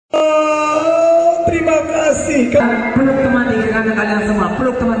terima kasih. Peluk teman di kanan kalian semua,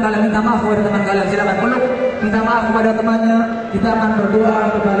 peluk teman kalian, minta maaf kepada teman kalian, silakan peluk, minta maaf kepada temannya. Kita akan berdoa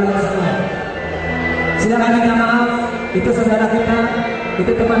untuk kalian semua. Silakan minta maaf, itu saudara kita,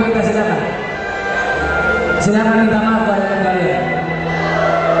 itu teman kita, silakan. Silakan minta maaf kepada teman kalian.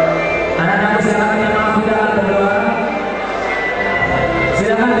 Anak-anak silakan minta maaf, kita akan berdoa.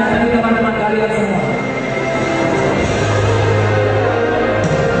 Silakan datangi teman-teman kalian semua.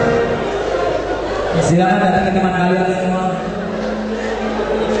 Silakan datangi teman kalian semua.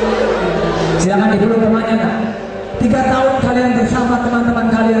 Silakan dipeluk temannya, nak. 3 tahun kalian bersama teman-teman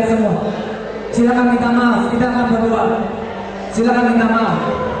kalian semua. Silakan minta maaf, kita akan berdoa. Silakan minta maaf.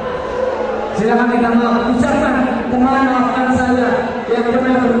 Silakan minta maaf. Ucapkan, teman, maafkan saya yang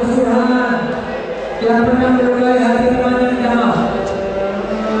pernah bermusuhan, yang pernah melukai hati temannya, minta maaf.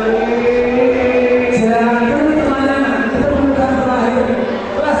 Silakan peluk temannya, itu bukan terakhir.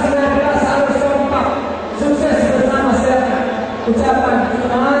 Kelas 11 harus kompak, sukses bersama, silakan. Ucapkan,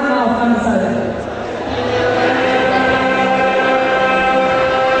 teman, maafkan saya.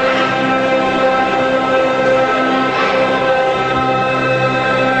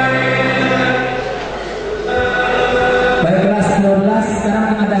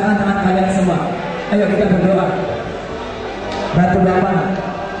 Sekarang mengadakan teman kalian semua. Ayo kita berdoa. Bantu Bapak.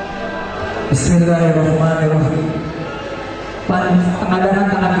 Bismillahirrahmanirrahim. Pengadangan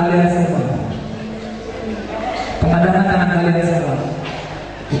tangan kalian semua. Pengadangan tangan kalian semua.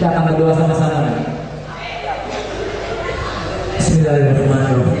 Kita akan berdoa sama-sama.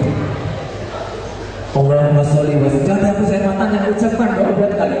 Bismillahirrahmanirrahim. Allahumma sholli wa sallim. Jangan saya matanya ucapkan doa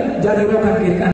buat kalian. Jadi rokan kiri kanan.